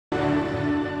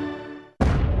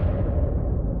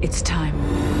It's time.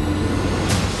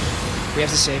 We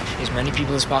have to save as many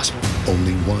people as possible.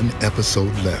 Only one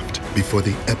episode left before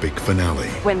the epic finale.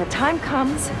 When the time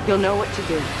comes, you'll know what to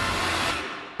do.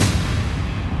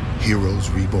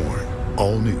 Heroes Reborn.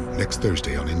 All new next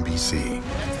Thursday on NBC.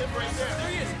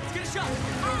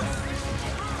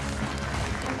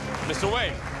 Mr.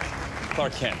 Wayne.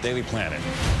 Clark Kent, Daily Planet.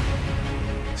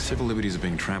 Civil liberties are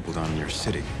being trampled on in your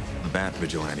city. The Bat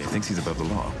vigilante thinks he's above the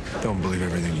law. Don't believe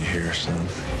everything you hear, son.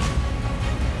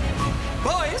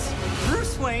 Boys,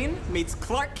 Bruce Wayne meets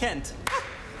Clark Kent.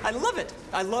 I love it.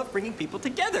 I love bringing people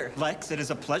together. Lex, it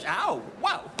is a pleasure. Ow,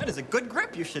 wow, that is a good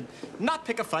grip. You should not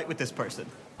pick a fight with this person.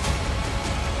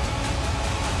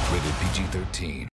 Rated PG-13.